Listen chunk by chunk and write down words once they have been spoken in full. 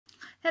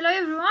Hello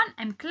everyone,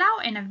 I'm Clau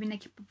and I've been a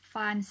K-pop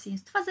fan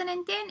since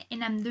 2010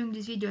 and I'm doing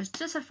these videos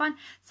just for fun.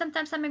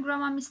 Sometimes I make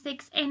grammar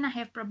mistakes and I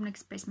have problem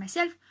express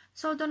myself,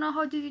 so I don't know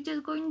how the video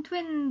is going to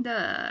end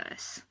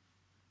us.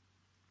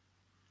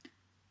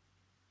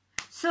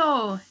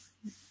 So,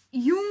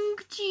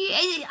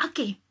 Yoongi,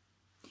 okay,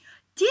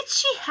 did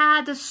she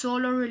had a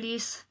solo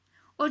release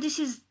or this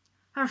is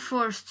her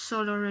first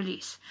solo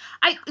release?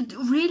 I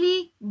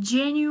really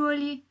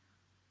genuinely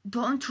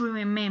don't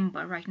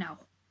remember right now.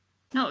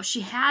 No,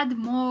 she had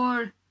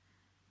more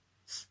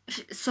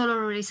solo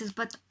releases,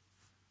 but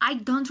I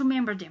don't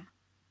remember them.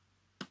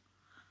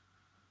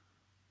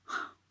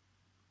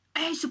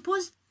 I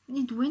suppose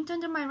it went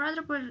under my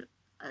radar, but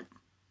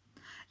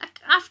like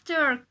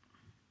after,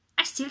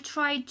 I still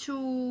tried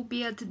to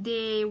be at the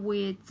day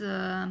with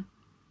Kara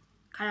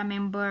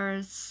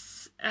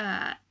members'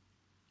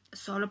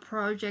 solo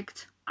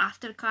project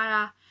after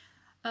Kara,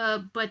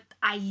 but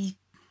I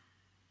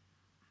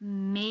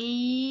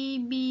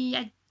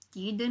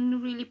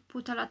didn't really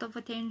put a lot of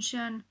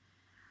attention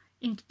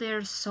into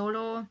their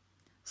solo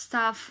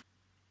stuff.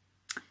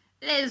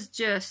 Let's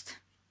just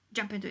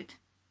jump into it.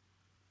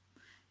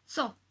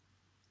 So,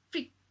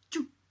 3,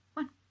 2,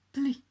 1,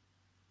 play.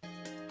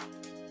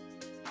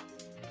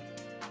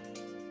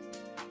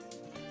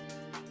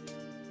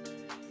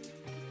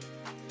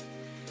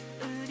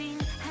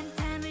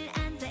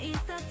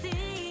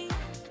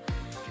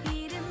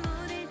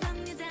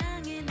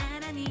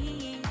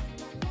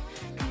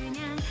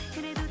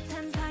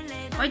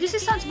 Why does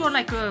it sound more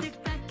like a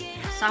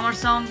summer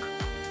song?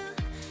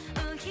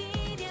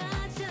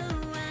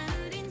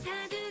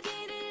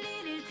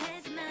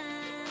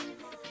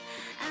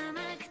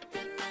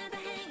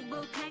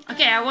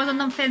 Okay, I was on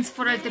the fence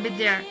for a little bit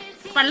there.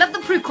 But I love the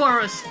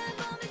pre-chorus.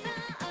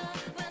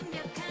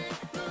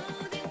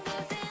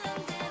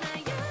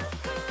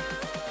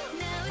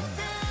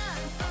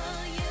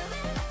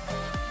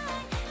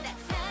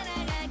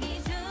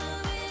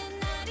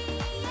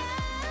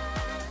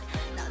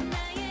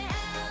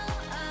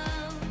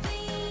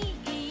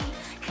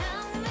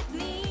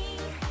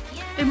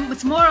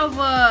 It's more of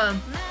a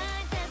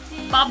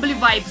bubbly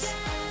vibes.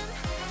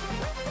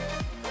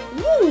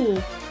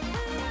 Ooh!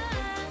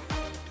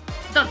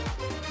 The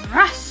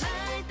dress!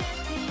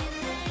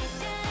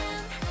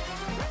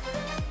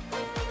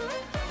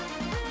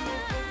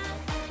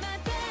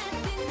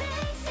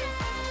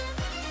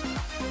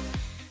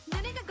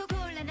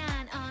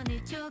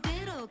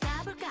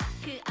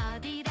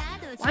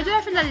 Why do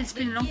I feel that it's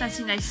been a long time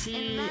since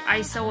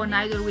I saw an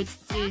idol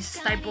with this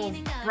type of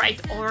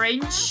bright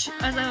orange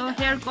as a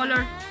hair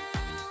color?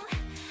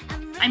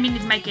 I mean,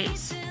 it's my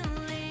case.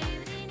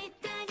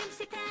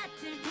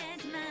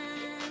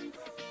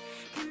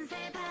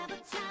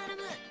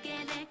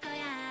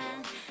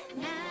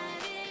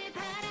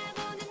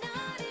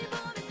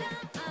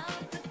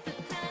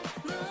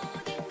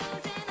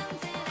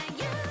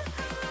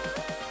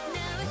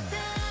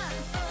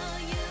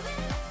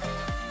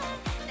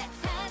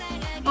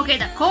 Okay,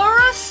 the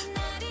chorus.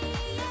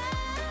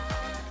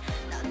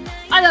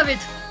 I love it.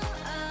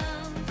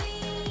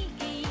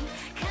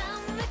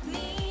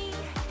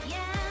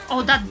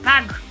 Oh, that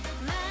bag.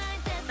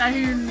 That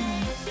in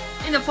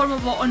the form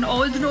of an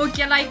old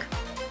Nokia, like.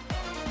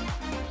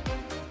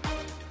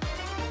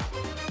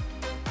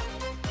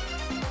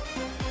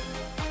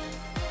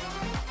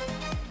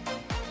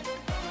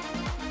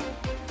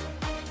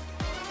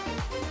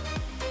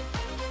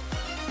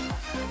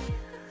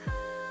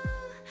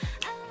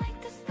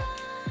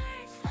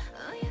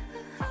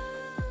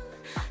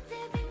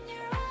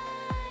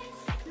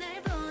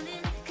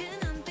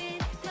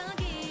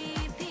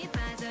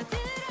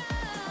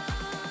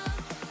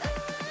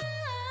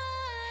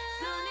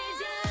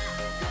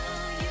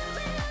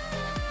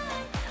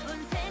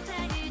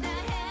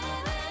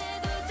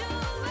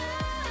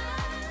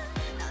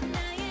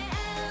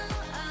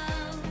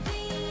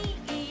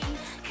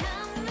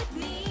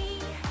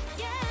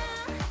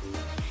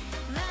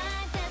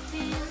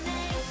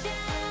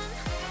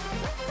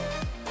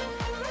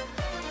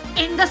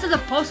 And that's the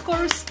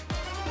post-chorus.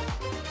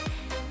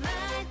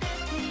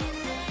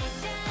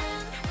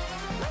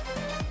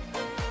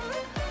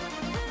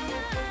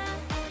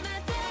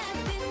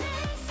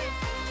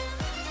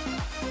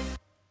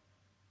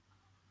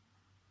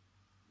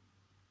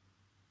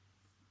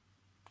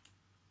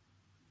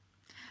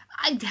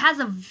 It has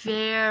a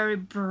very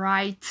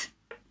bright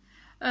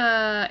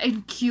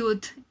and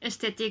cute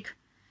aesthetic.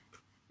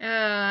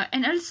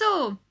 And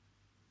also,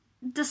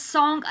 the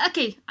song...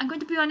 Okay, I'm going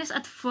to be honest,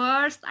 at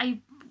first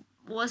I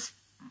was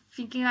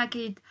thinking like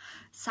it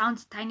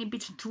sounds a tiny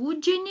bit too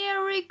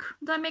generic.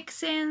 That makes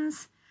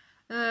sense.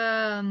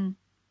 But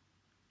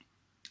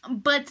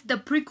the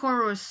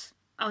pre-chorus,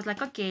 I was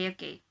like,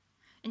 okay.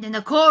 And then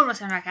the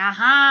chorus, I'm like,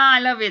 aha, I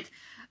love it.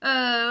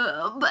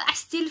 But I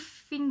still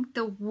think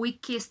the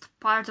weakest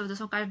part of the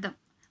song are the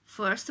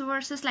first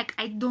verses. Like,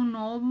 I don't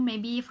know,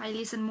 maybe if I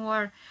listen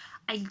more,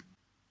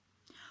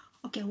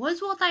 Okay,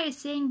 what's what I was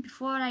saying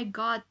before I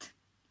got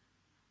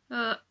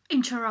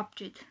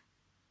interrupted?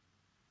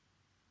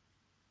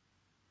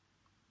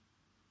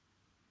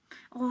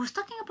 I was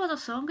talking about a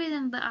song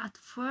and at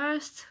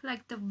first,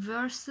 like the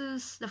first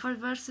verses,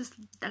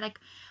 like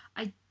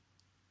I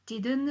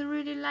didn't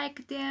really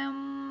like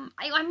them.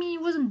 I mean,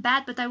 it wasn't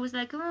bad, but I was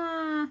like,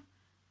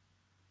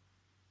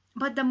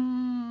 but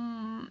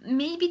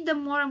maybe the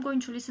more I'm going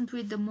to listen to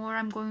it, the more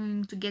I'm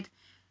going to get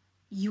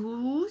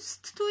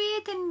used to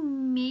it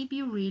and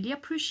maybe really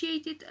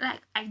appreciate it.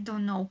 Like, I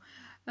don't know.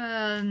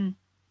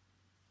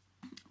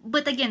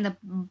 But again, the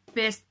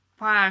best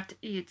part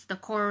is the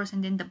chorus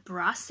and then the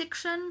brass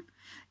section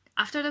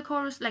after the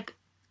chorus. Like,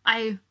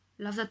 I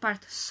love that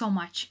part so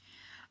much.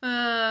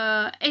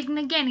 And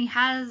again, it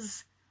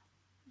has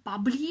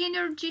bubbly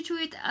energy to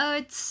it.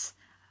 It's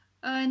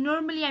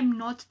normally I'm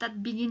not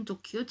that big into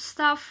cute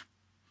stuff.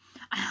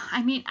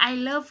 I mean, I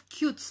love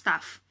cute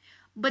stuff,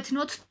 but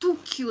not too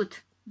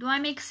cute. Do I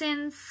make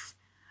sense?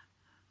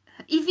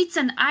 If it's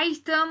an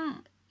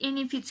item and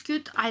if it's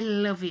cute, I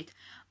love it.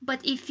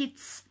 But if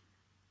it's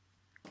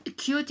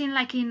cute in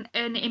like in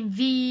an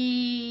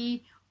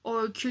MV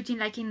or cute in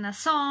like in a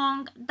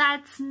song,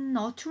 that's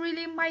not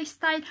really my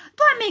style.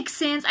 Do I make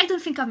sense? I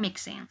don't think I make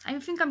sense. I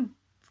think I'm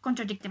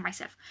contradicting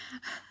myself.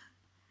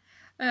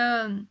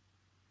 That's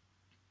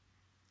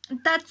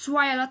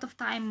why a lot of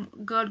time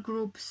girl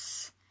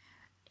groups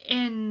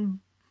and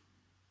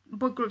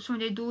boy groups, when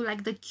they do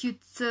like the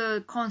cute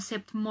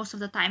concept, most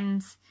of the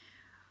times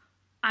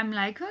I'm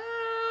like,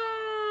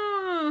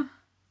 oh.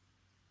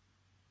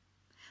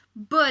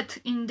 But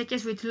in the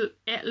case with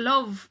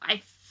L.O.V.E,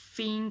 I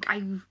think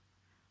I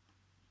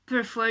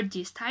prefer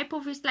this type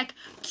of, it's like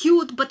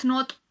cute but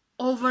not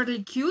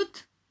overly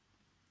cute.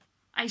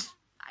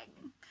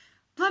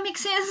 Do I make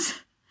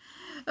sense?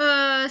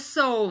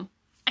 So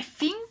I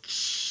think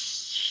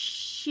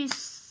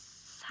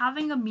she's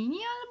having a mini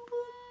album.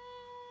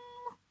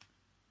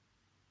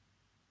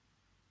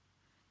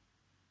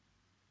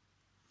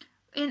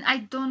 And I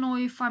don't know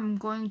if I'm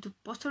going to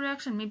post a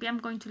reaction. Maybe I'm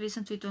going to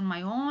listen to it on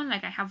my own.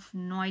 Like, I have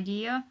no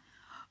idea.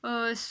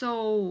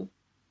 So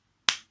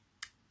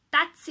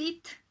that's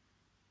it.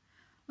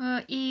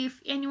 If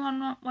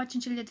anyone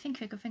watching till the end, thank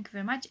you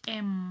very much.